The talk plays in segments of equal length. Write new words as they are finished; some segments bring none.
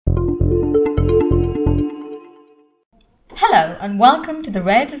Hello and welcome to the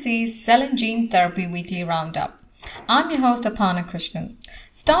Rare Disease Cell and Gene Therapy Weekly Roundup. I'm your host Aparna Krishnan.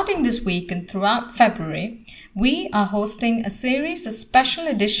 Starting this week and throughout February, we are hosting a series of special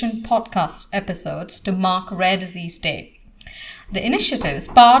edition podcast episodes to mark Rare Disease Day. The initiative is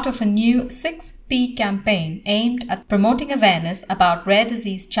part of a new 6P campaign aimed at promoting awareness about rare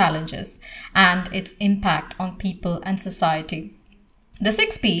disease challenges and its impact on people and society. The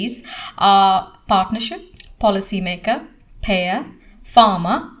 6Ps are partnership, policymaker, payer,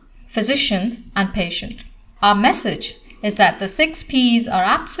 farmer, physician, and patient. Our message is that the 6Ps are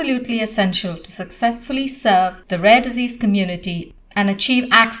absolutely essential to successfully serve the rare disease community and achieve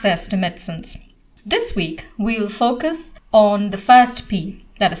access to medicines. This week, we will focus on the first P,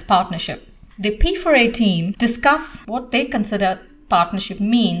 that is partnership. The P4A team discuss what they consider partnership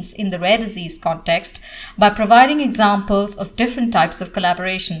means in the rare disease context by providing examples of different types of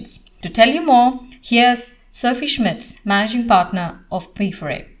collaborations. To tell you more, here's Sophie Schmitz, Managing Partner of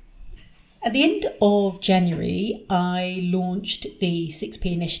P4A. At the end of January, I launched the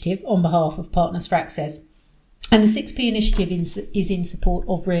 6P initiative on behalf of Partners for Access. And the 6P initiative is in support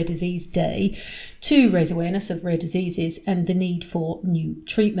of Rare Disease Day to raise awareness of rare diseases and the need for new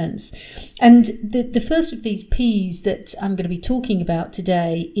treatments. And the first of these Ps that I'm going to be talking about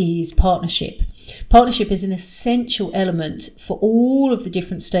today is partnership. Partnership is an essential element for all of the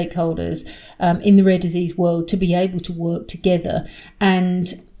different stakeholders in the rare disease world to be able to work together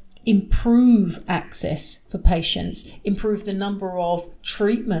and improve access for patients, improve the number of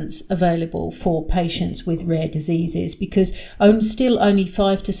treatments available for patients with rare diseases, because still only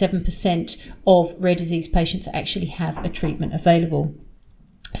 5 to 7% of rare disease patients actually have a treatment available.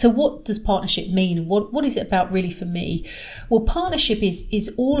 So what does partnership mean, and what is it about really for me? Well, partnership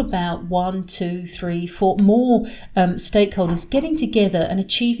is all about 1, 2, 3, 4 more stakeholders getting together and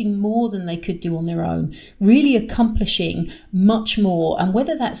achieving more than they could do on their own, really accomplishing much more. And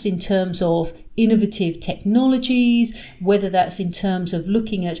whether that's in terms of innovative technologies, whether that's in terms of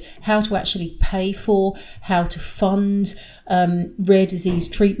looking at how to actually pay for, how to fund rare disease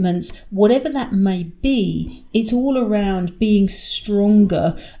treatments, whatever that may be, it's all around being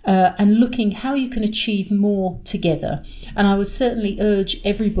stronger and looking how you can achieve more together. And I would certainly urge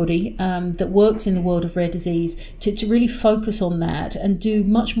everybody that works in the world of rare disease to really focus on that and do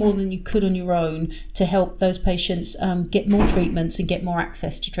much more than you could on your own to help those patients get more treatments and get more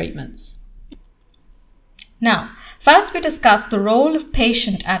access to treatments. Now, first we discuss the role of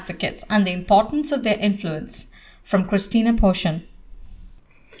patient advocates and the importance of their influence. From Christina Potion.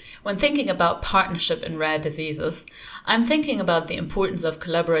 When thinking about partnership in rare diseases, I'm thinking about the importance of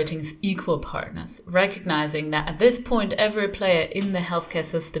collaborating as equal partners, recognizing that at this point every player in the healthcare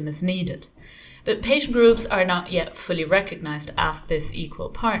system is needed. But patient groups are not yet fully recognized as this equal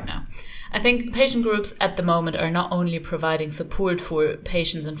partner. I think patient groups at the moment are not only providing support for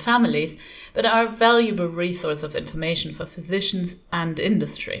patients and families, but are a valuable resource of information for physicians and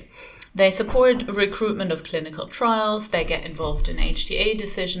industry. They support recruitment of clinical trials, they get involved in HTA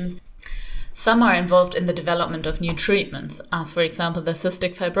decisions. Some are involved in the development of new treatments, as for example the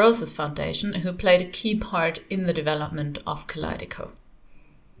Cystic Fibrosis Foundation, who played a key part in the development of Kalydeco.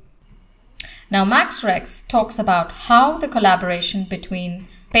 Now Max Rex talks about how the collaboration between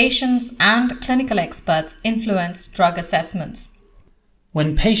patients and clinical experts influence drug assessments.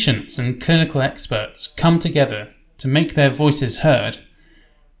 When patients and clinical experts come together to make their voices heard,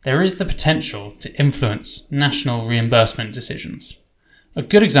 there is the potential to influence national reimbursement decisions. A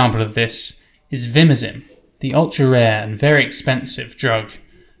good example of this is Vimizim, the ultra-rare and very expensive drug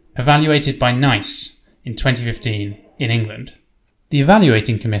evaluated by NICE in 2015 in England. The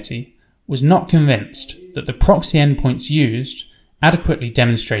evaluating committee was not convinced that the proxy endpoints used adequately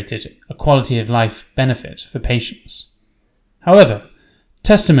demonstrated a quality of life benefit for patients. However,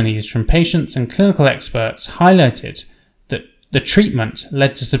 testimonies from patients and clinical experts highlighted that the treatment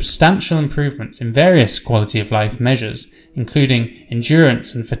led to substantial improvements in various quality of life measures, including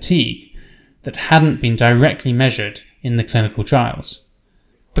endurance and fatigue, that hadn't been directly measured in the clinical trials.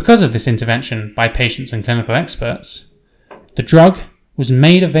 Because of this intervention by patients and clinical experts, the drug was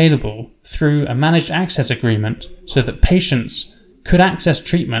made available through a managed access agreement so that patients could access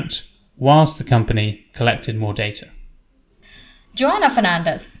treatment whilst the company collected more data. Joanna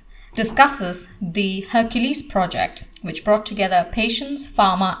Fernandez discusses the Hercules project, which brought together patients,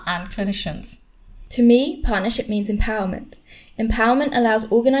 pharma, and clinicians. To me, partnership means empowerment. Empowerment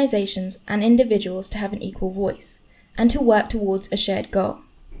allows organizations and individuals to have an equal voice and to work towards a shared goal.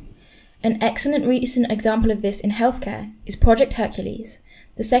 An excellent recent example of this in healthcare is Project Hercules,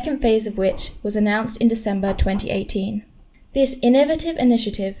 the second phase of which was announced in December 2018. This innovative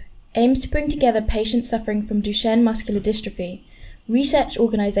initiative aims to bring together patients suffering from Duchenne muscular dystrophy, research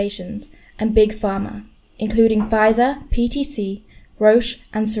organisations, and Big Pharma, including Pfizer, PTC, Roche,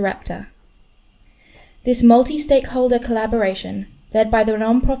 and Sarepta. This multi-stakeholder collaboration, led by the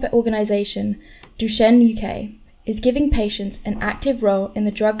non-profit organisation Duchenne UK, is giving patients an active role in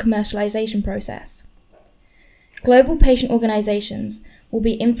the drug commercialisation process. Global patient organisations will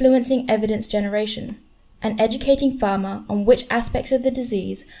be influencing evidence generation and educating pharma on which aspects of the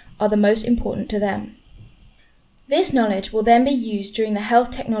disease are the most important to them. This knowledge will then be used during the health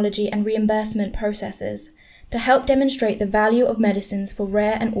technology and reimbursement processes to help demonstrate the value of medicines for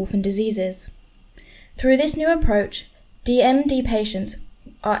rare and orphan diseases. Through this new approach, DMD patients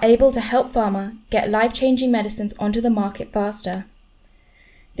are able to help pharma get life-changing medicines onto the market faster.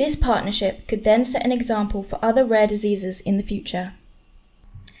 This partnership could then set an example for other rare diseases in the future.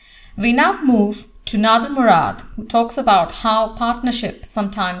 We now move to Nader Murad, who talks about how partnership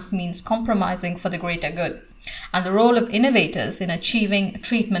sometimes means compromising for the greater good, and the role of innovators in achieving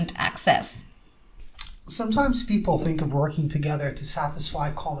treatment access. Sometimes people think of working together to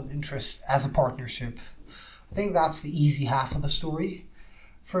satisfy common interests as a partnership. I think that's the easy half of the story.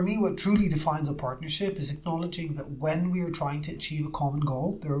 For me, what truly defines a partnership is acknowledging that when we are trying to achieve a common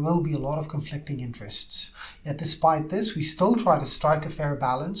goal, there will be a lot of conflicting interests. Yet despite this, we still try to strike a fair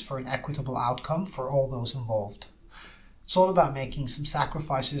balance for an equitable outcome for all those involved. It's all about making some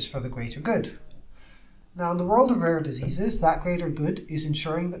sacrifices for the greater good. Now, in the world of rare diseases, that greater good is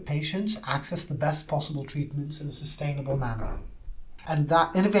ensuring that patients access the best possible treatments in a sustainable manner, and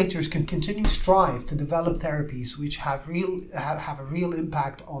that innovators can continue to strive to develop therapies which have a real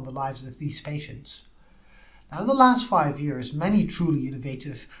impact on the lives of these patients. Now, in the last 5 years, many truly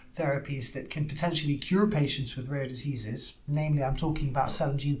innovative therapies that can potentially cure patients with rare diseases, namely I'm talking about cell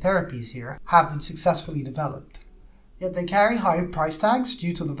and gene therapies here, have been successfully developed. Yet they carry high price tags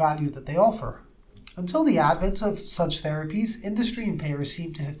due to the value that they offer. Until the advent of such therapies, industry and payers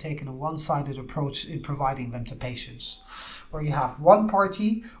seem to have taken a one-sided approach in providing them to patients, where you have one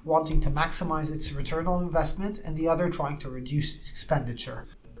party wanting to maximize its return on investment and the other trying to reduce its expenditure.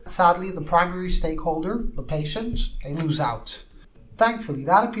 Sadly, the primary stakeholder, the patient, they lose out. Thankfully,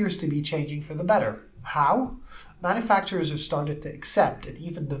 that appears to be changing for the better. How? Manufacturers have started to accept and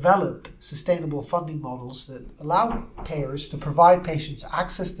even develop sustainable funding models that allow payers to provide patients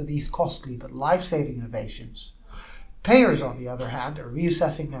access to these costly but life-saving innovations. Payers, on the other hand, are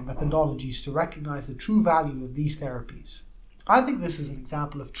reassessing their methodologies to recognize the true value of these therapies. I think this is an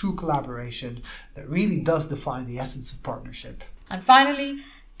example of true collaboration that really does define the essence of partnership. And finally,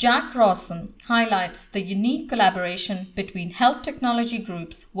 Jack Rawson highlights the unique collaboration between health technology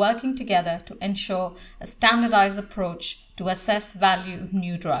groups working together to ensure a standardized approach to assess value of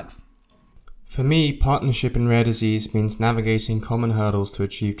new drugs. For me, partnership in rare disease means navigating common hurdles to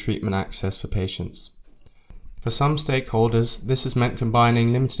achieve treatment access for patients. For some stakeholders, this has meant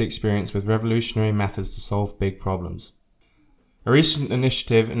combining limited experience with revolutionary methods to solve big problems. A recent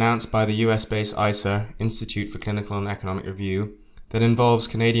initiative announced by the US-based ICER, Institute for Clinical and Economic Review, that involves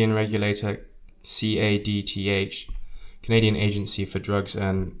Canadian regulator CADTH, Canadian Agency for Drugs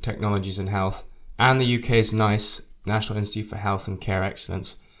and Technologies in Health, and the UK's NICE, National Institute for Health and Care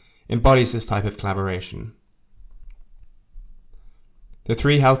Excellence, embodies this type of collaboration. The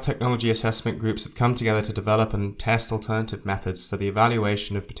three health technology assessment groups have come together to develop and test alternative methods for the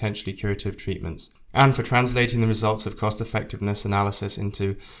evaluation of potentially curative treatments, and for translating the results of cost-effectiveness analysis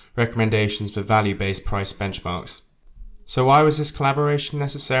into recommendations for value-based price benchmarks. So why was this collaboration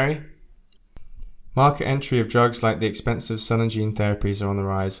necessary? Market entry of drugs like the expensive cell and gene therapies are on the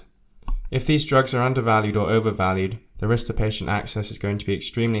rise. If these drugs are undervalued or overvalued, the risk to patient access is going to be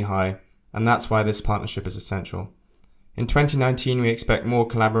extremely high, and that's why this partnership is essential. In 2019, we expect more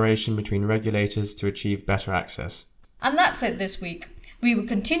collaboration between regulators to achieve better access. And that's it this week. We will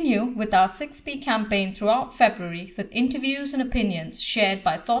continue with our 6P campaign throughout February with interviews and opinions shared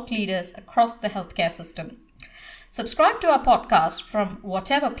by thought leaders across the healthcare system. Subscribe to our podcast from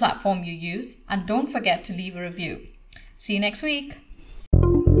whatever platform you use, and don't forget to leave a review. See you next week.